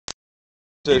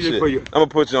Shit. I'm gonna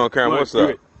put you on camera. What's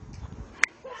up?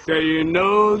 So you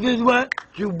know this is what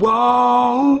you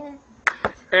want,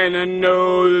 and I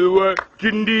know this is what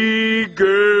you need,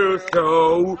 girl.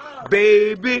 So,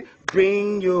 baby,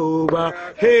 bring your body,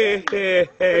 hey,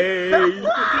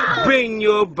 bring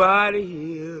your body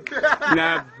here.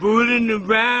 Not fooling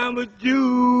around with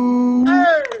you,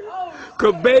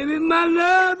 'cause baby, my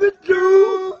love is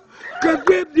true. 'Cause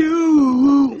with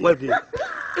you, what's it?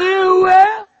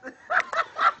 Well,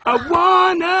 I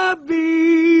wanna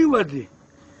be with you.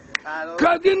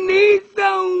 'Cause you need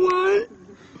someone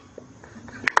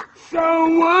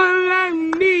like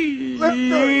me,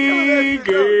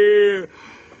 girl,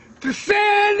 to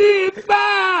satisfy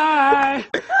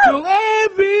your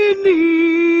every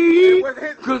need.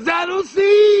 'Cause I don't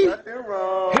see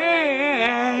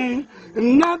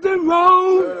nothing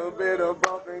wrong with a little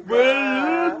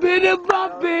bit of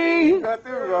bumping,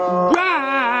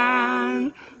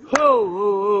 grind.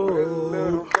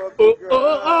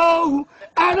 Oh,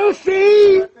 I don't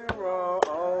see nothing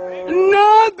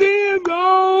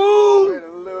wrong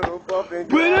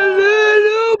with a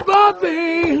little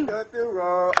bumping,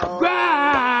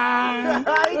 grind.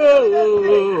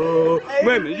 Oh,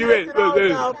 wait a minute, you ready?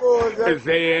 They're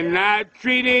saying I'm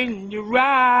treating you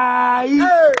right.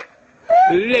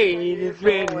 Ladies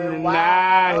spending the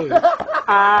night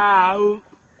out,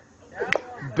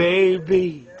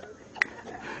 baby.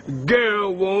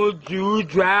 Girl, won't you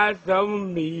try some of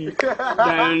me?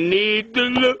 I need to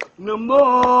look no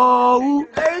more.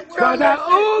 'Cause I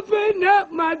open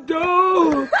up my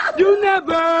door, you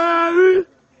never,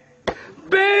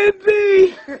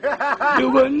 baby, you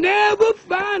will never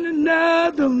find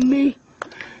another me.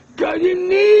 'Cause you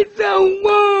need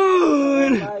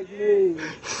someone like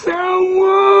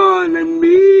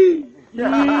me. Yeah.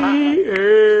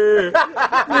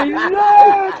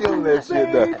 Kill that shit,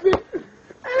 though.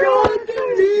 Don't you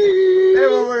need?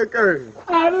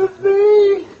 I don't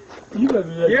see. You gotta be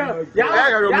like, I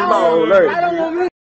gotta go be my old lady.